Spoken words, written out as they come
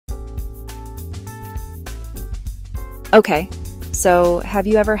Okay, so have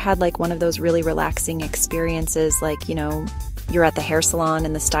you ever had like one of those really relaxing experiences, like, you're at the hair salon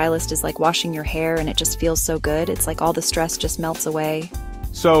and the stylist is like washing your hair and it just feels so good? It's like all the stress just melts away.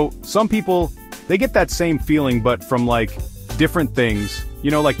 So, some people, they get that same feeling but from like different things,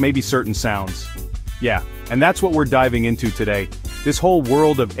 like maybe certain sounds. Yeah, and that's what we're diving into today. This whole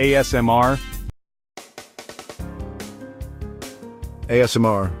world of ASMR.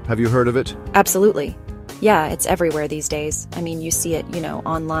 ASMR, have you heard of it? Absolutely. Yeah, it's everywhere these days. I mean, you see it,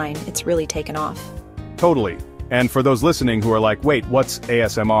 online. It's really taken off. Totally. And for those listening who are like, wait, what's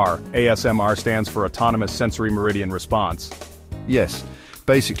ASMR? ASMR stands for Autonomous Sensory Meridian Response. Yes.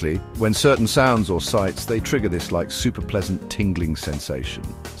 Basically, when certain sounds or sights, they trigger this like super pleasant tingling sensation.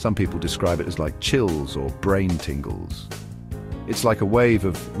 Some people describe it as like chills or brain tingles. It's like a wave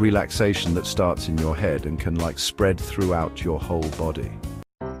of relaxation that starts in your head and can like spread throughout your whole body.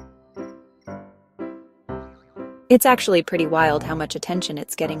 It's actually pretty wild how much attention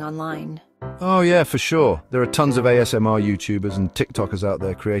it's getting online. Oh yeah, for sure. There are tons of ASMR YouTubers and TikTokers out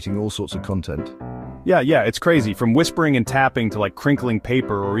there creating all sorts of content. Yeah, it's crazy. From whispering and tapping to like crinkling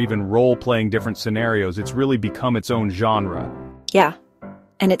paper or even role-playing different scenarios, it's really become its own genre. Yeah,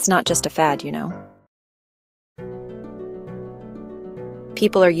 and it's not just a fad,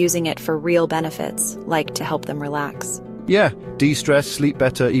 People are using it for real benefits, like to help them relax. Yeah, de-stress, sleep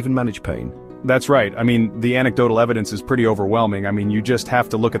better, even manage pain. That's right. I mean, the anecdotal evidence is pretty overwhelming. I mean, you just have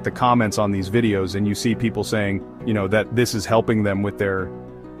to look at the comments on these videos and you see people saying, that this is helping them with their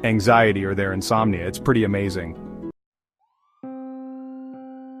anxiety or their insomnia. It's pretty amazing.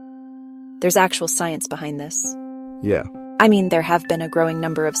 There's actual science behind this. Yeah. I mean, there have been a growing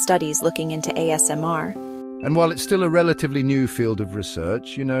number of studies looking into ASMR. And while it's still a relatively new field of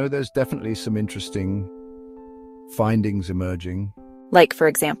research, there's definitely some interesting findings emerging. Like, for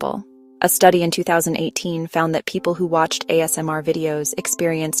example, a study in 2018 found that people who watched ASMR videos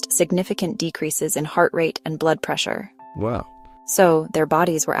experienced significant decreases in heart rate and blood pressure. Wow. So their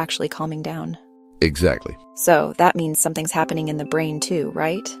bodies were actually calming down. Exactly. So that means something's happening in the brain too,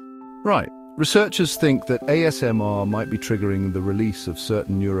 right? Right. Researchers think that ASMR might be triggering the release of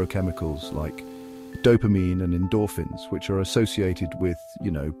certain neurochemicals like dopamine and endorphins, which are associated with,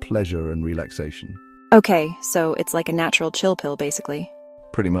 pleasure and relaxation. Okay, so it's like a natural chill pill, basically.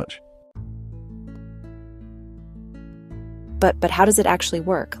 Pretty much. But how does it actually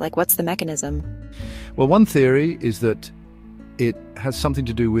work? Like, what's the mechanism? Well, one theory is that it has something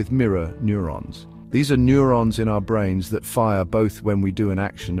to do with mirror neurons. These are neurons in our brains that fire both when we do an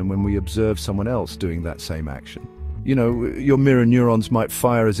action and when we observe someone else doing that same action. Your mirror neurons might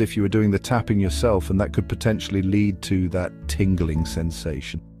fire as if you were doing the tapping yourself, and that could potentially lead to that tingling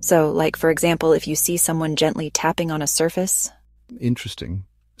sensation. So, like, for example, if you see someone gently tapping on a surface? Interesting.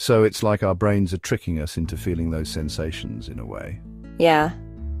 So it's like our brains are tricking us into feeling those sensations in a way. Yeah.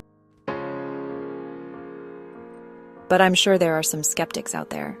 But I'm sure there are some skeptics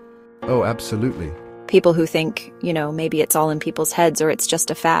out there. Oh, absolutely. People who think, maybe it's all in people's heads or it's just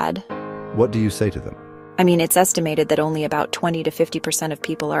a fad. What do you say to them? I mean, it's estimated that only about 20 to 50% of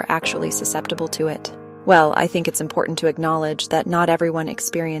people are actually susceptible to it. Well, I think it's important to acknowledge that not everyone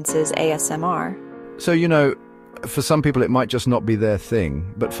experiences ASMR. So, for some people it might just not be their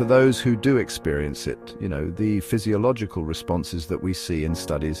thing, but for those who do experience it, the physiological responses that we see in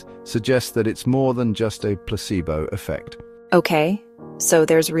studies suggest that it's more than just a placebo effect. Okay, so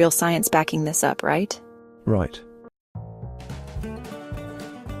there's real science backing this up, right? Right.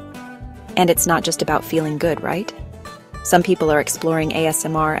 And it's not just about feeling good, right? Some people are exploring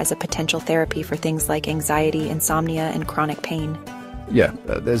ASMR as a potential therapy for things like anxiety, insomnia, and chronic pain. Yeah,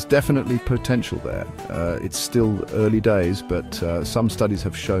 there's definitely potential there. It's still early days, but some studies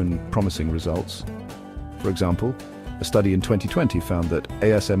have shown promising results. For example, a study in 2020 found that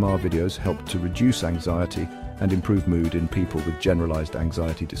ASMR videos helped to reduce anxiety and improve mood in people with generalized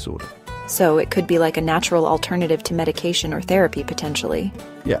anxiety disorder. So it could be like a natural alternative to medication or therapy, potentially.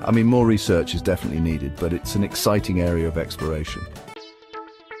 Yeah, I mean, more research is definitely needed, but it's an exciting area of exploration.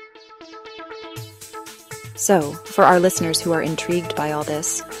 So, for our listeners who are intrigued by all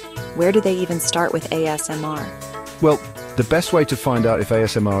this, where do they even start with ASMR? Well, the best way to find out if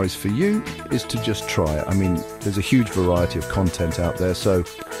ASMR is for you is to just try it. I mean, there's a huge variety of content out there, so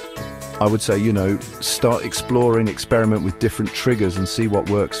I would say, start exploring, experiment with different triggers and see what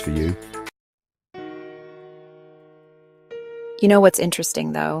works for you. You know what's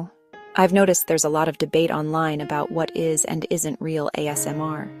interesting, though? I've noticed there's a lot of debate online about what is and isn't real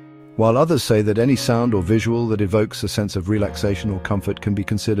ASMR. While others say that any sound or visual that evokes a sense of relaxation or comfort can be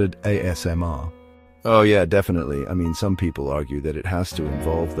considered ASMR. Oh yeah, definitely. I mean, some people argue that it has to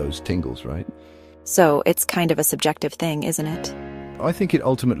involve those tingles, right? So it's kind of a subjective thing, isn't it? I think it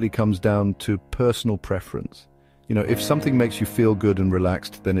ultimately comes down to personal preference. If something makes you feel good and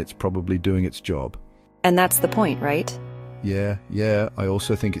relaxed, then it's probably doing its job. And that's the point, right? Yeah. I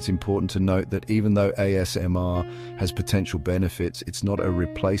also think it's important to note that even though ASMR has potential benefits, it's not a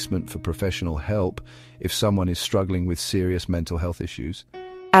replacement for professional help if someone is struggling with serious mental health issues.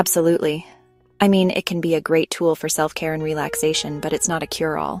 Absolutely. I mean, it can be a great tool for self-care and relaxation, but it's not a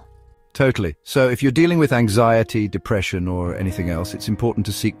cure-all. Totally. So if you're dealing with anxiety, depression, or anything else, it's important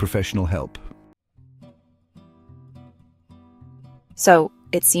to seek professional help. So,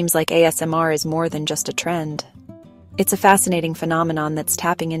 it seems like ASMR is more than just a trend. It's a fascinating phenomenon that's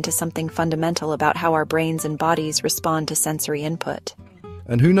tapping into something fundamental about how our brains and bodies respond to sensory input.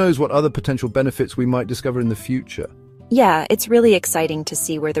 And who knows what other potential benefits we might discover in the future. Yeah, it's really exciting to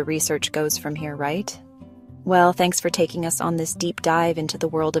see where the research goes from here, right? Well, thanks for taking us on this deep dive into the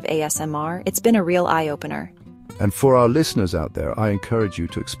world of ASMR. It's been a real eye-opener. And for our listeners out there, I encourage you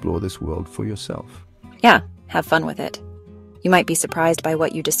to explore this world for yourself. Yeah, have fun with it. You might be surprised by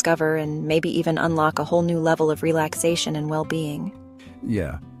what you discover and maybe even unlock a whole new level of relaxation and well-being.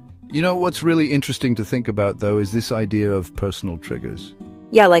 Yeah. What's really interesting to think about, though, is this idea of personal triggers.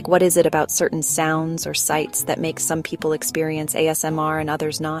 Yeah, like what is it about certain sounds or sights that makes some people experience ASMR and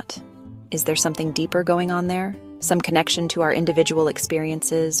others not? Is there something deeper going on there? Some connection to our individual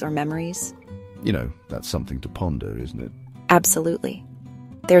experiences or memories? That's something to ponder, isn't it? Absolutely.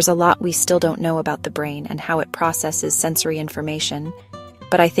 There's a lot we still don't know about the brain and how it processes sensory information,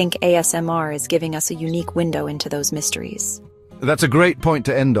 but I think ASMR is giving us a unique window into those mysteries. That's a great point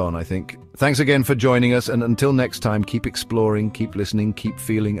to end on, I think. Thanks again for joining us, and until next time, keep exploring, keep listening, keep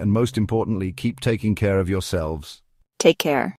feeling, and most importantly, keep taking care of yourselves. Take care.